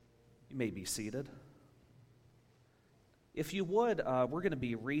You may be seated. If you would, we're going to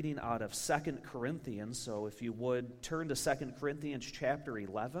be reading out of 2 Corinthians, so if you would turn to 2 Corinthians chapter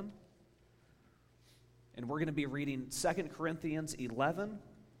 11. And we're going to be reading 2 Corinthians 11,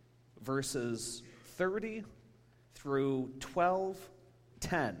 verses 30 through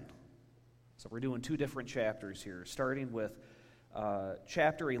 12:10. So we're doing two different chapters here, starting with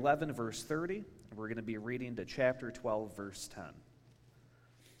chapter 11, verse 30, and we're going to be reading to chapter 12, verse 10.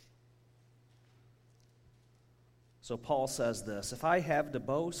 So Paul says this, "If I have to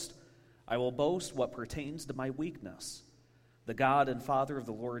boast, I will boast what pertains to my weakness. The God and Father of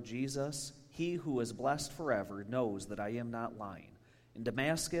the Lord Jesus, he who is blessed forever, knows that I am not lying. In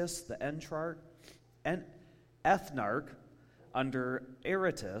Damascus, the ethnarch under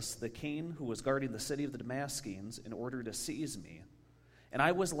Aretas, the king who was guarding the city of the Damascens in order to seize me, and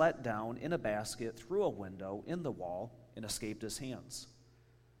I was let down in a basket through a window in the wall and escaped his hands.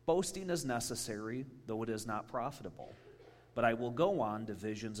 Boasting is necessary, though it is not profitable. But I will go on to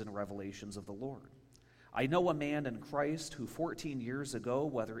visions and revelations of the Lord. I know a man in Christ who 14 years ago,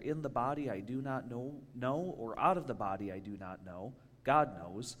 whether in the body I do not know, or out of the body I do not know, God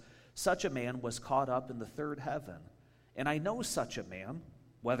knows, such a man was caught up in the third heaven. And I know such a man,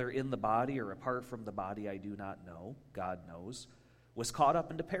 whether in the body or apart from the body I do not know, God knows, was caught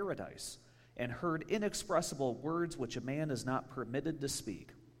up into paradise, and heard inexpressible words which a man is not permitted to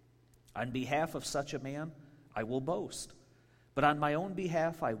speak. On behalf of such a man, I will boast. But on my own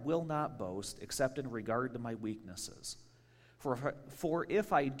behalf, I will not boast, except in regard to my weaknesses. For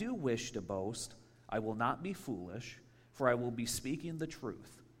if I do wish to boast, I will not be foolish, for I will be speaking the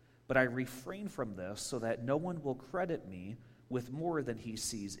truth. But I refrain from this, so that no one will credit me with more than he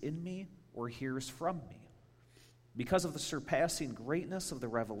sees in me or hears from me. Because of the surpassing greatness of the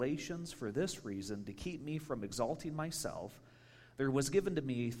revelations, for this reason, to keep me from exalting myself, there was given to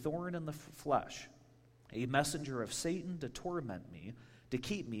me thorn in the flesh, a messenger of Satan to torment me, to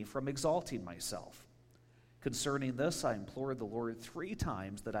keep me from exalting myself. Concerning this, I implored the Lord 3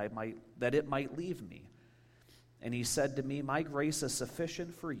 times that it might leave me. And he said to me, my grace is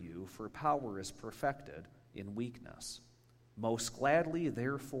sufficient for you, for power is perfected in weakness. Most gladly,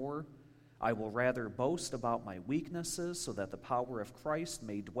 therefore, I will rather boast about my weaknesses, so that the power of Christ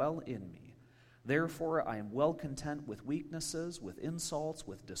may dwell in me. Therefore, I am well content with weaknesses, with insults,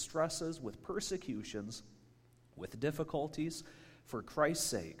 with distresses, with persecutions, with difficulties, for Christ's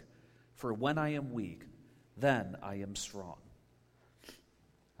sake. For when I am weak, then I am strong."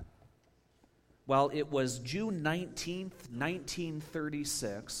 Well, it was June 19th,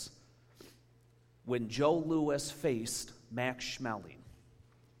 1936, when Joe Louis faced Max Schmeling.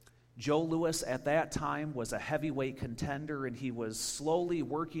 Joe Louis at that time was a heavyweight contender, and he was slowly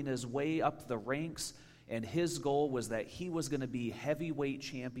working his way up the ranks, and his goal was that he was going to be heavyweight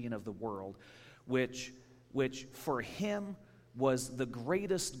champion of the world, which for him was the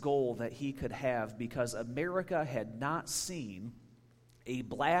greatest goal that he could have, because America had not seen a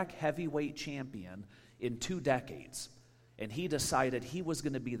black heavyweight champion in 2 decades. And he decided he was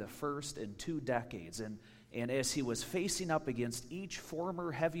going to be the first in 2 decades. And as he was facing up against each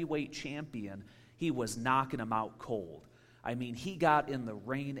former heavyweight champion, he was knocking them out cold. I mean, he got in the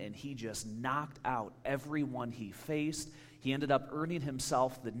ring and he just knocked out everyone he faced. He ended up earning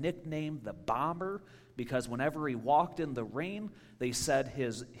himself the nickname the Bomber, because whenever he walked in the ring, they said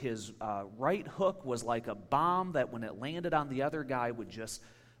his right hook was like a bomb that when it landed on the other guy would just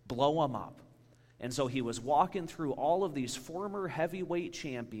blow him up. And so he was walking through all of these former heavyweight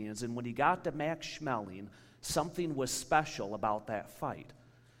champions, and when he got to Max Schmeling, something was special about that fight.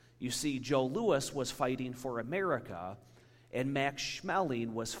 You see, Joe Louis was fighting for America, and Max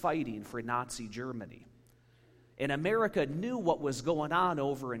Schmeling was fighting for Nazi Germany. And America knew what was going on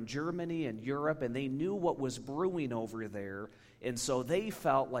over in Germany and Europe, and they knew what was brewing over there, and so they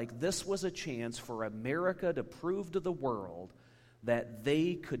felt like this was a chance for America to prove to the world that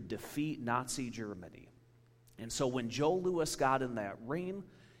they could defeat Nazi Germany. And so when Joe Louis got in that ring,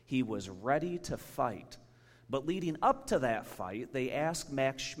 he was ready to fight. But leading up to that fight, they asked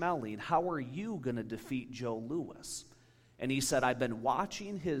Max Schmeling, how are you going to defeat Joe Louis? And he said, I've been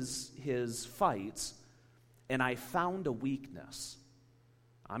watching his fights, and I found a weakness.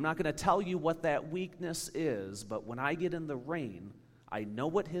 I'm not going to tell you what that weakness is, but when I get in the ring, I know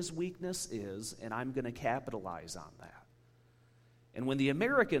what his weakness is, and I'm going to capitalize on that. And when the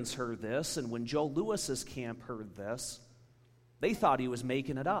Americans heard this, and when Joe Louis's camp heard this, they thought he was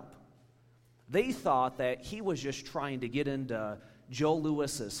making it up. They thought that he was just trying to get into Joe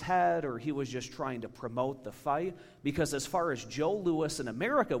Louis's head, or he was just trying to promote the fight, because as far as Joe Louis in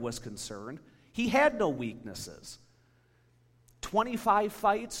America was concerned, he had no weaknesses. 25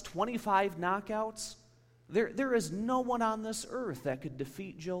 fights, 25 knockouts. There is no one on this earth that could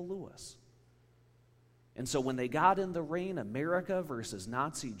defeat Joe Louis. And so when they got in the ring, America versus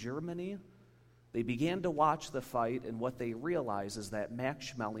Nazi Germany, they began to watch the fight, and what they realized is that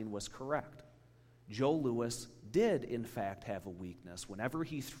Max Schmeling was correct. Joe Louis did, in fact, have a weakness. Whenever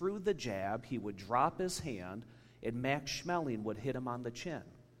he threw the jab, he would drop his hand, and Max Schmeling would hit him on the chin.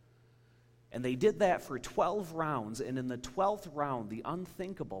 And they did that for 12 rounds, and in the 12th round, the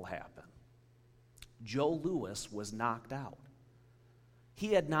unthinkable happened. Joe Louis was knocked out.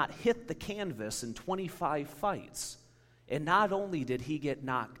 He had not hit the canvas in 25 fights. And not only did he get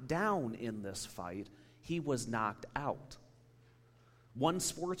knocked down in this fight, he was knocked out. One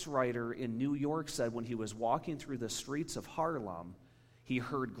sports writer in New York said when he was walking through the streets of Harlem, he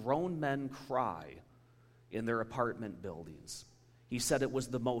heard grown men cry in their apartment buildings. He said it was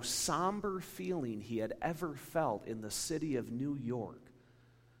the most somber feeling he had ever felt in the city of New York.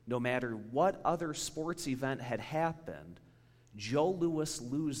 No matter what other sports event had happened, Joe Louis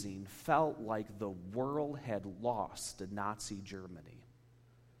losing felt like the world had lost to Nazi Germany.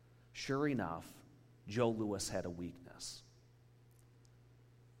 Sure enough, Joe Louis had a weakness.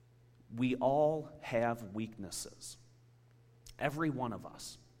 We all have weaknesses. Every one of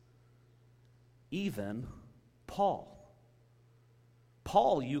us. Even Paul.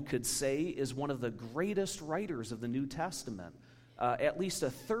 Paul, you could say, is one of the greatest writers of the New Testament. At least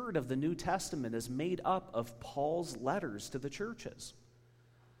a third of the New Testament is made up of Paul's letters to the churches.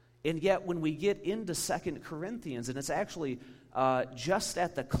 And yet when we get into 2 Corinthians, and it's actually just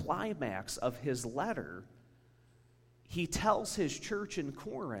at the climax of his letter, he tells his church in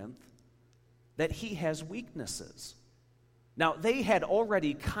Corinth that he has weaknesses. Now, they had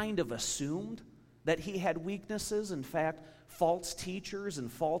already kind of assumed that he had weaknesses. In fact, false teachers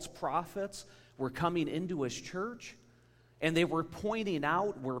and false prophets were coming into his church, and they were pointing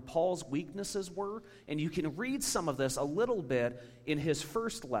out where Paul's weaknesses were. And you can read some of this a little bit in his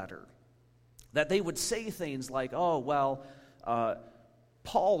first letter, that they would say things like, Paul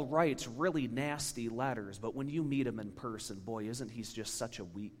writes really nasty letters, but when you meet him in person, boy, isn't he just such a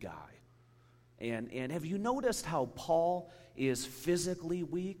weak guy. And have you noticed how Paul is physically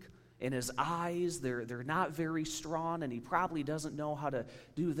weak? And his eyes, they're not very strong, and he probably doesn't know how to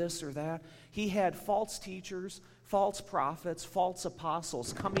do this or that. He had false teachers, false prophets, false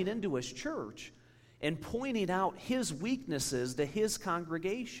apostles coming into his church and pointing out his weaknesses to his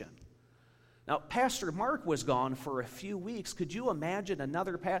congregation. Now, Pastor Mark was gone for a few weeks. Could you imagine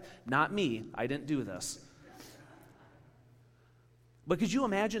another not me, I didn't do this. But could you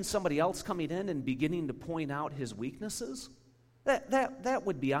imagine somebody else coming in and beginning to point out his weaknesses? That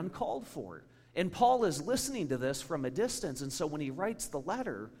would be uncalled for. And Paul is listening to this from a distance, and so when he writes the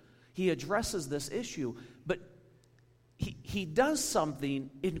letter, he addresses this issue, but he does something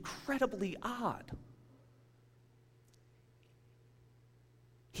incredibly odd.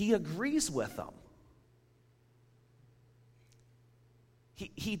 He agrees with them.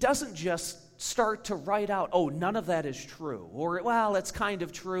 He doesn't just start to write out, none of that is true. Or, well, it's kind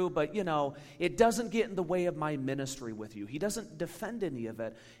of true, but, it doesn't get in the way of my ministry with you. He doesn't defend any of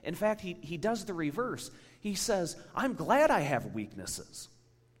it. In fact, he does the reverse. He says, I'm glad I have weaknesses.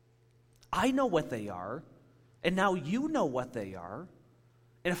 I know what they are, and now you know what they are.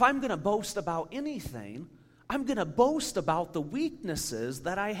 And if I'm going to boast about anything, I'm going to boast about the weaknesses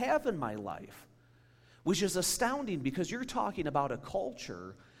that I have in my life, which is astounding because you're talking about a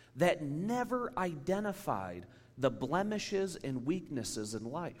culture that never identified the blemishes and weaknesses in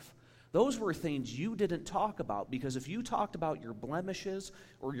life. Those were things you didn't talk about, because if you talked about your blemishes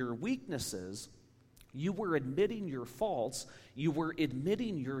or your weaknesses, you were admitting your faults, you were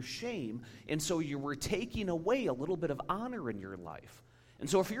admitting your shame, and so you were taking away a little bit of honor in your life. And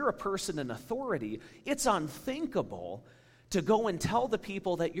so if you're a person in authority, it's unthinkable to go and tell the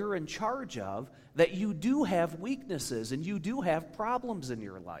people that you're in charge of that you do have weaknesses and you do have problems in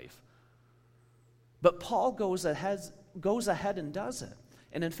your life. But Paul goes ahead and does it.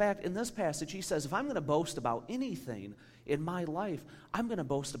 And in fact, in this passage, he says, if I'm going to boast about anything in my life, I'm going to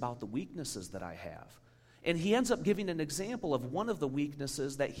boast about the weaknesses that I have. And he ends up giving an example of one of the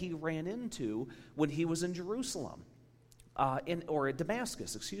weaknesses that he ran into when he was in Jerusalem, or at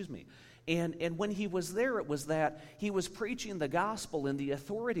Damascus, excuse me. And when he was there, it was that he was preaching the gospel and the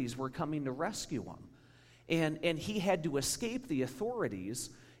authorities were coming to rescue him. And he had to escape the authorities,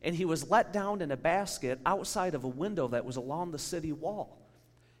 and he was let down in a basket outside of a window that was along the city wall.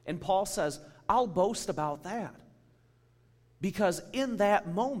 And Paul says, I'll boast about that. Because in that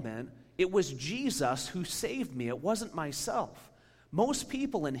moment, it was Jesus who saved me. It wasn't myself. Most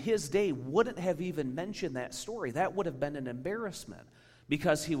people in his day wouldn't have even mentioned that story. That would have been an embarrassment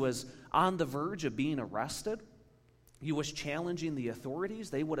because he was on the verge of being arrested. He was challenging the authorities.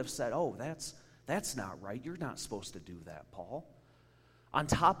 They would have said, oh, that's not right. You're not supposed to do that, Paul. On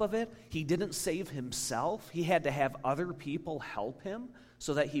top of it, he didn't save himself. He had to have other people help him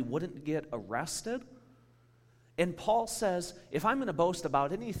so that he wouldn't get arrested. And Paul says, if I'm going to boast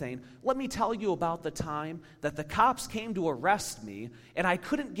about anything, let me tell you about the time that the cops came to arrest me, and I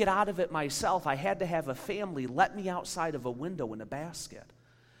couldn't get out of it myself. I had to have a family let me outside of a window in a basket.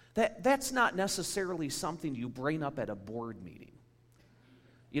 That's not necessarily something you bring up at a board meeting.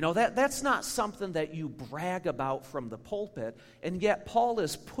 You know, that's not something that you brag about from the pulpit, and yet Paul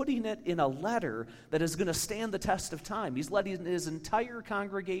is putting it in a letter that is going to stand the test of time. He's letting his entire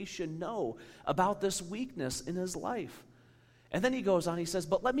congregation know about this weakness in his life. And then he goes on, he says,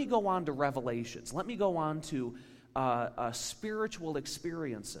 but let me go on to revelations. Let me go on to spiritual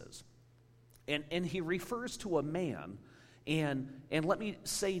experiences. And he refers to a man. And let me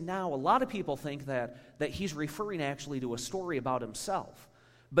say now, a lot of people think that he's referring actually to a story about himself.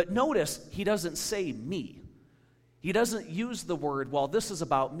 But notice, he doesn't say me. He doesn't use the word, well, this is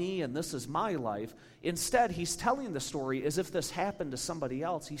about me and this is my life. Instead, he's telling the story as if this happened to somebody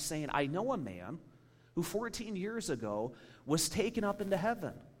else. He's saying, I know a man who 14 years ago was taken up into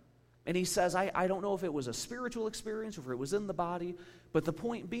heaven. And he says, I don't know if it was a spiritual experience or if it was in the body, but the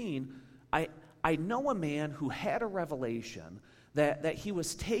point being, I know a man who had a revelation that he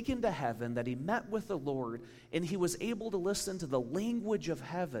was taken to heaven, that he met with the Lord, and he was able to listen to the language of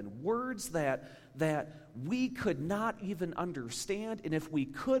heaven, words that we could not even understand, and if we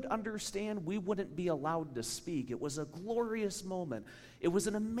could understand, we wouldn't be allowed to speak. It was a glorious moment. It was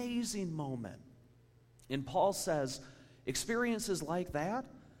an amazing moment. And Paul says, experiences like that,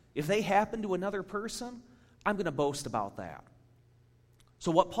 if they happen to another person, I'm going to boast about that. So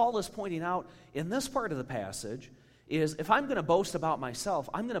what Paul is pointing out in this part of the passage is if I'm going to boast about myself,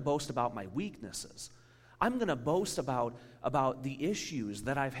 I'm going to boast about my weaknesses. I'm going to boast about the issues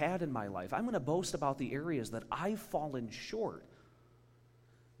that I've had in my life. I'm going to boast about the areas that I've fallen short.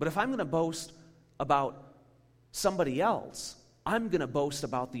 But if I'm going to boast about somebody else, I'm going to boast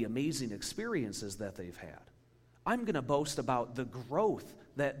about the amazing experiences that they've had. I'm going to boast about the growth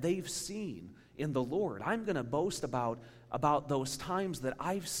that they've seen in the Lord. I'm going to boast about those times that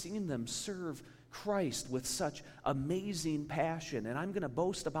I've seen them serve Christ with such amazing passion. And I'm going to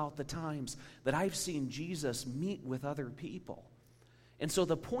boast about the times that I've seen Jesus meet with other people. And so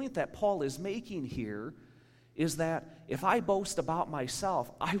the point that Paul is making here is that if I boast about myself,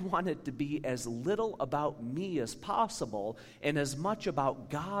 I want it to be as little about me as possible and as much about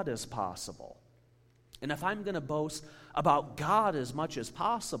God as possible. And if I'm going to boast about God as much as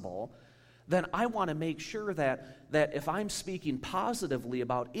possible, then I want to make sure that if I'm speaking positively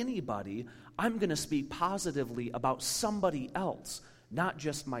about anybody, I'm going to speak positively about somebody else, not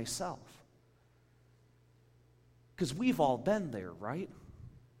just myself. Because we've all been there, right?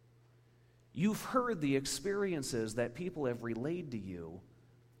 You've heard the experiences that people have relayed to you,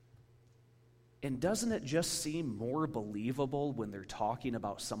 and doesn't it just seem more believable when they're talking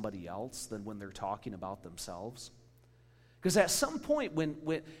about somebody else than when they're talking about themselves? Because at some point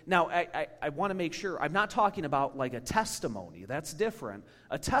now I want to make sure, I'm not talking about like a testimony. That's different.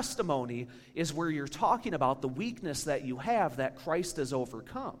 A testimony is where you're talking about the weakness that you have that Christ has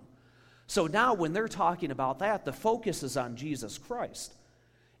overcome. So now when they're talking about that, the focus is on Jesus Christ.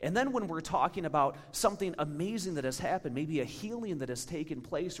 And then when we're talking about something amazing that has happened, maybe a healing that has taken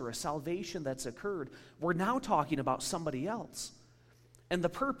place or a salvation that's occurred, we're now talking about somebody else. And the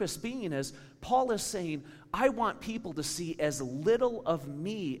purpose being is, Paul is saying, I want people to see as little of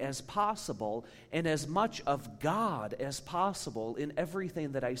me as possible and as much of God as possible in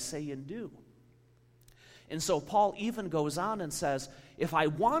everything that I say and do. And so Paul even goes on and says, if I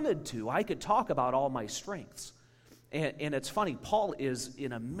wanted to, I could talk about all my strengths. And it's funny, Paul is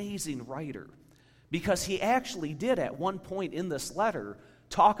an amazing writer because he actually did at one point in this letter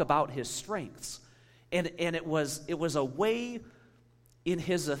talk about his strengths. And it was a way in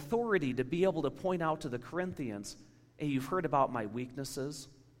his authority to be able to point out to the Corinthians, hey, you've heard about my weaknesses.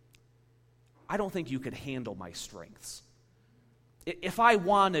 I don't think you could handle my strengths. If I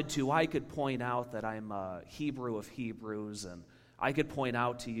wanted to, I could point out that I'm a Hebrew of Hebrews, and I could point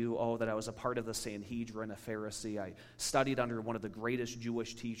out to you, that I was a part of the Sanhedrin, a Pharisee. I studied under one of the greatest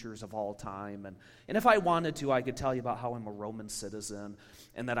Jewish teachers of all time. And if I wanted to, I could tell you about how I'm a Roman citizen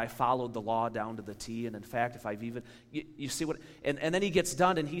and that I followed the law down to the T. And in fact, if I've even, you see what, and then he gets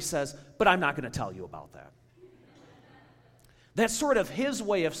done and he says, but I'm not going to tell you about that. That's sort of his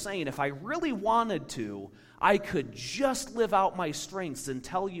way of saying, if I really wanted to, I could just live out my strengths and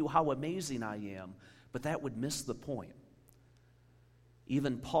tell you how amazing I am, but that would miss the point.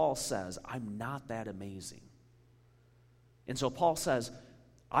 Even Paul says, I'm not that amazing. And so Paul says,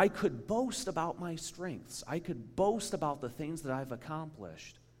 I could boast about my strengths. I could boast about the things that I've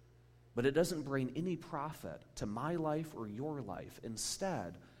accomplished, but it doesn't bring any profit to my life or your life.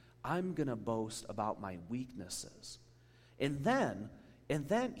 Instead, I'm going to boast about my weaknesses. And then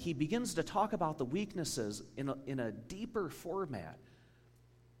he begins to talk about the weaknesses in a deeper format,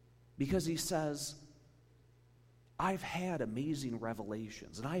 because he says, I've had amazing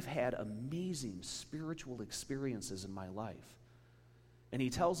revelations, and I've had amazing spiritual experiences in my life. And he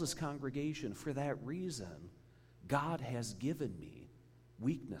tells his congregation, for that reason, God has given me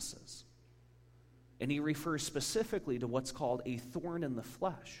weaknesses. And he refers specifically to what's called a thorn in the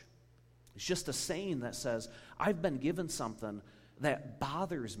flesh. It's just a saying that says, I've been given something that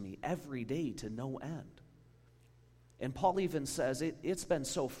bothers me every day to no end. And Paul even says, it's been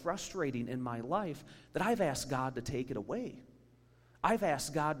so frustrating in my life that I've asked God to take it away. I've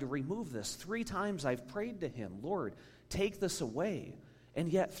asked God to remove this. 3 times I've prayed to him, Lord, take this away. And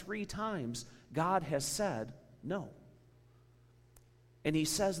yet 3 times God has said no. And he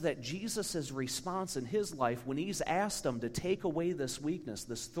says that Jesus' response in his life when he's asked him to take away this weakness,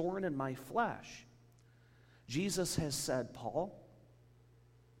 this thorn in my flesh, Jesus has said, Paul,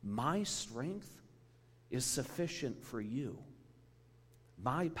 my strength is sufficient for you.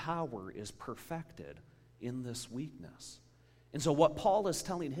 My power is perfected in this weakness. And so what Paul is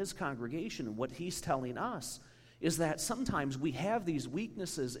telling his congregation and what he's telling us is that sometimes we have these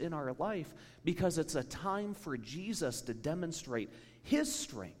weaknesses in our life because it's a time for Jesus to demonstrate his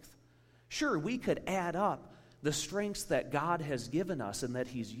strength. Sure, we could add up the strengths that God has given us and that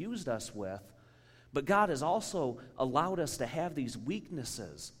he's used us with, but God has also allowed us to have these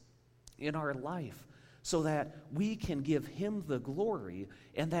weaknesses in our life so that we can give him the glory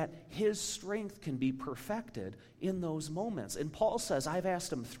and that his strength can be perfected in those moments. And Paul says, I've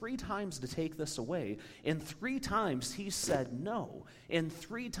asked him 3 times to take this away, and 3 times he said no, and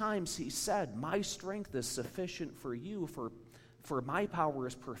 3 times he said, my strength is sufficient for you, for my power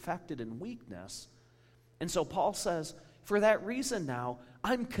is perfected in weakness. And so Paul says, for that reason now,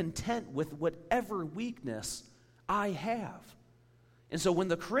 I'm content with whatever weakness I have. And so when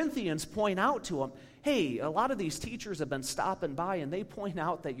the Corinthians point out to him, hey, a lot of these teachers have been stopping by and they point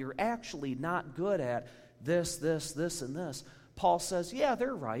out that you're actually not good at this, and this. Paul says, yeah,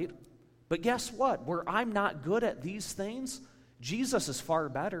 they're right. But guess what? Where I'm not good at these things, Jesus is far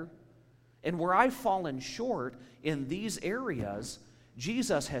better. And where I've fallen short in these areas,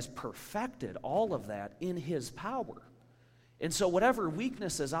 Jesus has perfected all of that in his power. And so whatever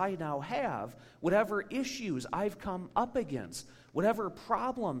weaknesses I now have, whatever issues I've come up against, whatever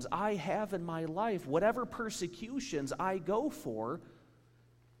problems I have in my life, whatever persecutions I go for,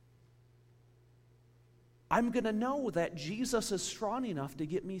 I'm going to know that Jesus is strong enough to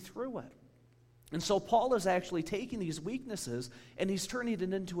get me through it. And so Paul is actually taking these weaknesses and he's turning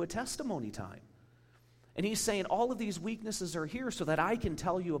it into a testimony time. And he's saying all of these weaknesses are here so that I can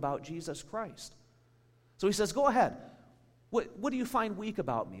tell you about Jesus Christ. So he says, go ahead. What do you find weak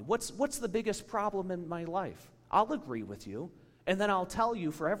about me? What's the biggest problem in my life? I'll agree with you. And then I'll tell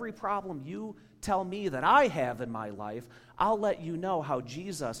you for every problem you tell me that I have in my life, I'll let you know how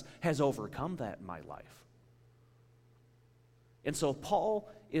Jesus has overcome that in my life. And so Paul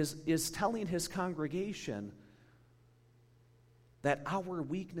is telling his congregation that our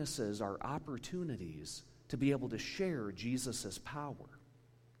weaknesses are opportunities to be able to share Jesus' power.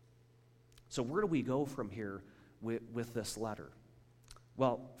 So where do we go from here with this letter?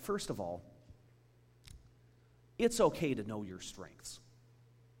 Well, first of all, it's okay to know your strengths.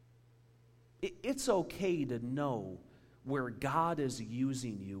 It's okay to know where God is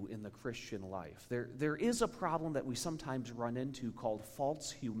using you in the Christian life. There is a problem that we sometimes run into called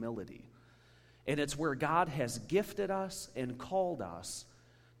false humility. And it's where God has gifted us and called us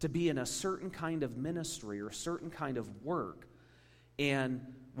to be in a certain kind of ministry or certain kind of work. And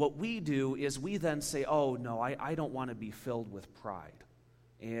what we do is we then say, oh, no, I don't want to be filled with pride.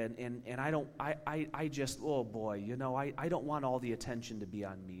 And I just, oh boy, I don't want all the attention to be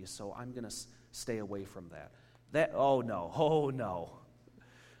on me, so I'm going to stay away from that. Oh no.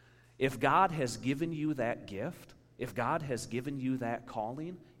 If God has given you that gift, if God has given you that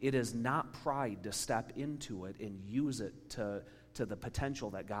calling, it is not pride to step into it and use it to the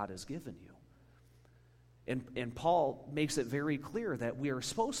potential that God has given you. And Paul makes it very clear that we are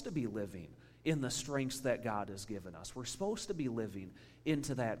supposed to be living in the strengths that God has given us. We're supposed to be living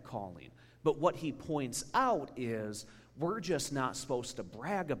into that calling. But what he points out is we're just not supposed to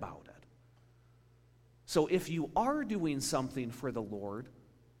brag about it. So if you are doing something for the Lord,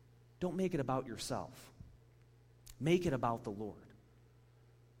 don't make it about yourself. Make it about the Lord.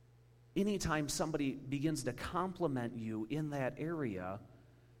 Anytime somebody begins to compliment you in that area,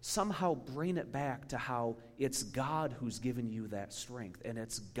 somehow bring it back to how it's God who's given you that strength, and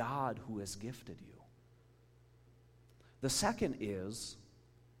it's God who has gifted you. The second is,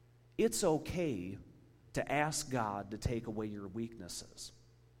 it's okay to ask God to take away your weaknesses.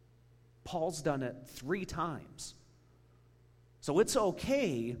 Paul's done it 3 times. So it's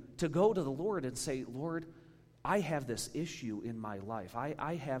okay to go to the Lord and say, Lord, I have this issue in my life.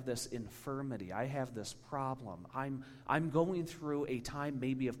 I have this infirmity. I have this problem. I'm going through a time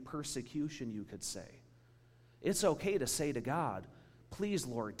maybe of persecution, you could say. It's okay to say to God, please,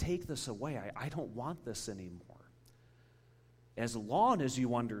 Lord, take this away. I don't want this anymore. As long as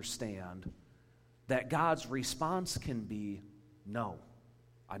you understand that God's response can be, no,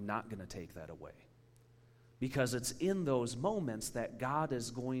 I'm not going to take that away. Because it's in those moments that God is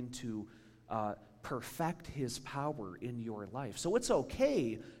going to perfect his power in your life. So it's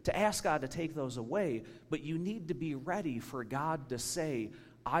okay to ask God to take those away, but you need to be ready for God to say,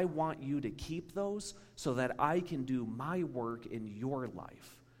 I want you to keep those so that I can do my work in your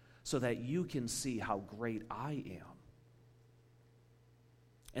life, so that you can see how great I am.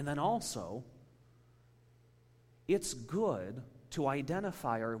 And then also, it's good to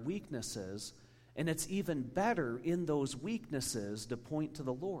identify our weaknesses, and it's even better in those weaknesses to point to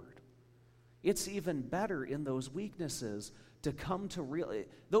the Lord. It's even better in those weaknesses to come to real.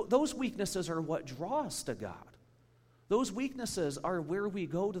 Those weaknesses are what draw us to God. Those weaknesses are where we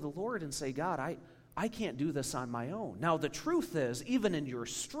go to the Lord and say, God, I can't do this on my own. Now, the truth is, even in your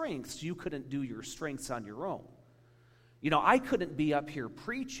strengths, you couldn't do your strengths on your own. You know, I couldn't be up here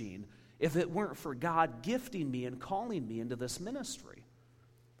preaching if it weren't for God gifting me and calling me into this ministry.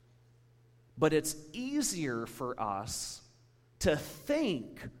 But it's easier for us to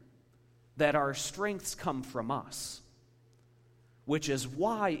think that our strengths come from us, which is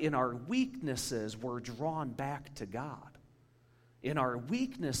why in our weaknesses we're drawn back to God. In our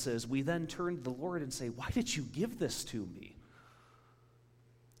weaknesses, we then turn to the Lord and say, why did you give this to me?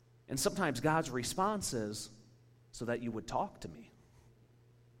 And sometimes God's response is, so that you would talk to me.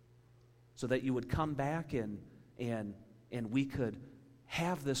 So that you would come back and we could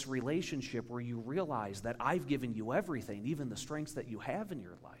have this relationship where you realize that I've given you everything, even the strengths that you have in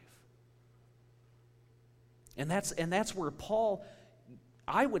your life. And that's where Paul,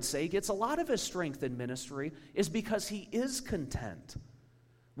 I would say, gets a lot of his strength in ministry, is because he is content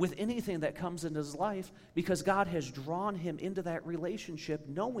with anything that comes into his life, because God has drawn him into that relationship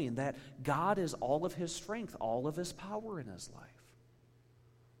knowing that God is all of his strength, all of his power in his life.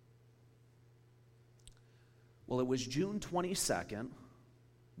 Well, it was June 22nd,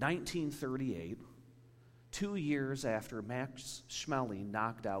 1938, 2 years after Max Schmeling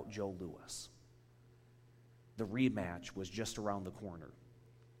knocked out Joe Louis. The rematch was just around the corner.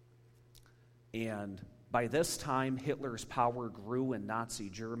 And by this time, Hitler's power grew in Nazi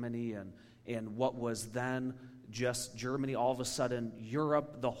Germany, and what was then just Germany, all of a sudden,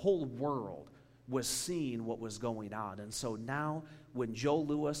 Europe, the whole world was seeing what was going on. And so now, when Joe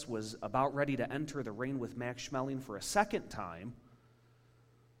Louis was about ready to enter the ring with Max Schmeling for a second time,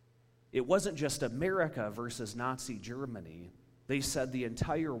 it wasn't just America versus Nazi Germany. They said the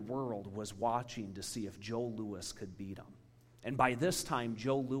entire world was watching to see if Joe Louis could beat him. And by this time,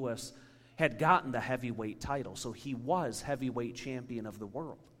 Joe Louis had gotten the heavyweight title, so he was heavyweight champion of the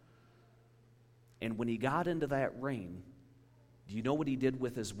world. And when he got into that ring, do you know what he did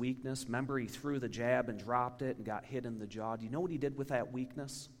with his weakness? Remember, he threw the jab and dropped it and got hit in the jaw. Do you know what he did with that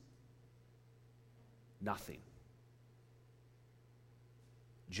weakness? Nothing.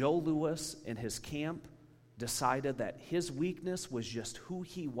 Joe Louis and his camp decided that his weakness was just who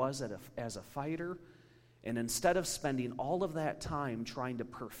he was as a fighter. And instead of spending all of that time trying to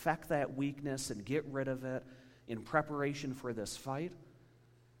perfect that weakness and get rid of it in preparation for this fight,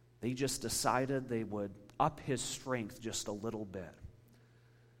 they just decided they would up his strength just a little bit.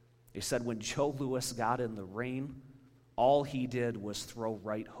 They said when Joe Louis got in the ring, all he did was throw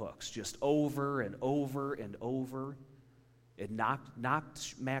right hooks, just over and over and over. It knocked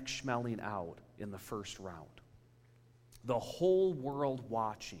Max Schmeling out in the first round. The whole world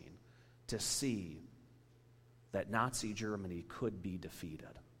watching to see that Nazi Germany could be defeated.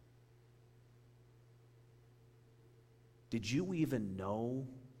 Did you even know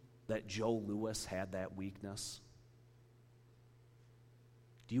that Joe Louis had that weakness?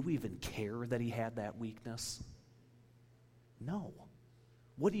 Do you even care that he had that weakness? No.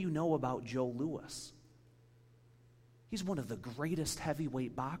 What do you know about Joe Louis? He's one of the greatest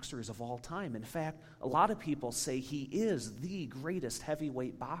heavyweight boxers of all time. In fact, a lot of people say he is the greatest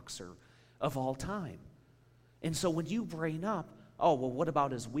heavyweight boxer of all time. And so when you bring up, oh, well, what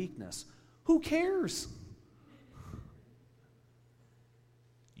about his weakness? Who cares?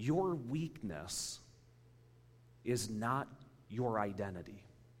 Your weakness is not your identity.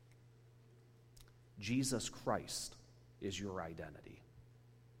 Jesus Christ is your identity.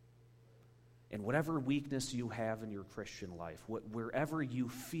 And whatever weakness you have in your Christian life, wherever you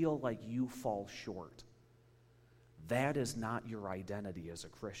feel like you fall short, that is not your identity as a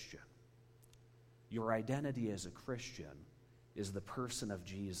Christian. Your identity as a Christian is the person of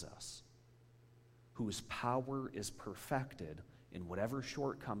Jesus, whose power is perfected in whatever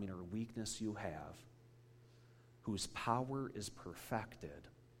shortcoming or weakness you have, whose power is perfected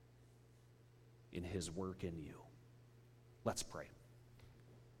in his work in you. Let's pray.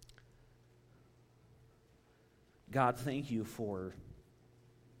 God, thank you for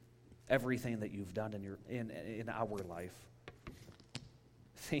everything that you've done in our life.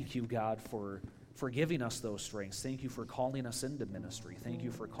 Thank you, God, for giving us those strengths. Thank you for calling us into ministry. Thank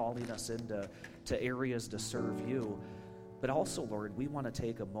you for calling us into areas to serve you. But also, Lord, we want to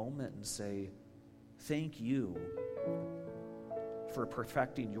take a moment and say, thank you for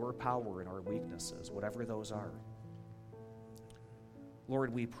perfecting your power in our weaknesses, whatever those are.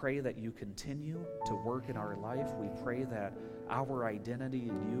 Lord, we pray that you continue to work in our life. We pray that our identity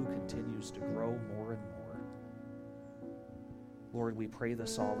in you continues to grow more and more. Lord, we pray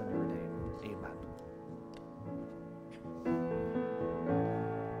this all in your name. Amen.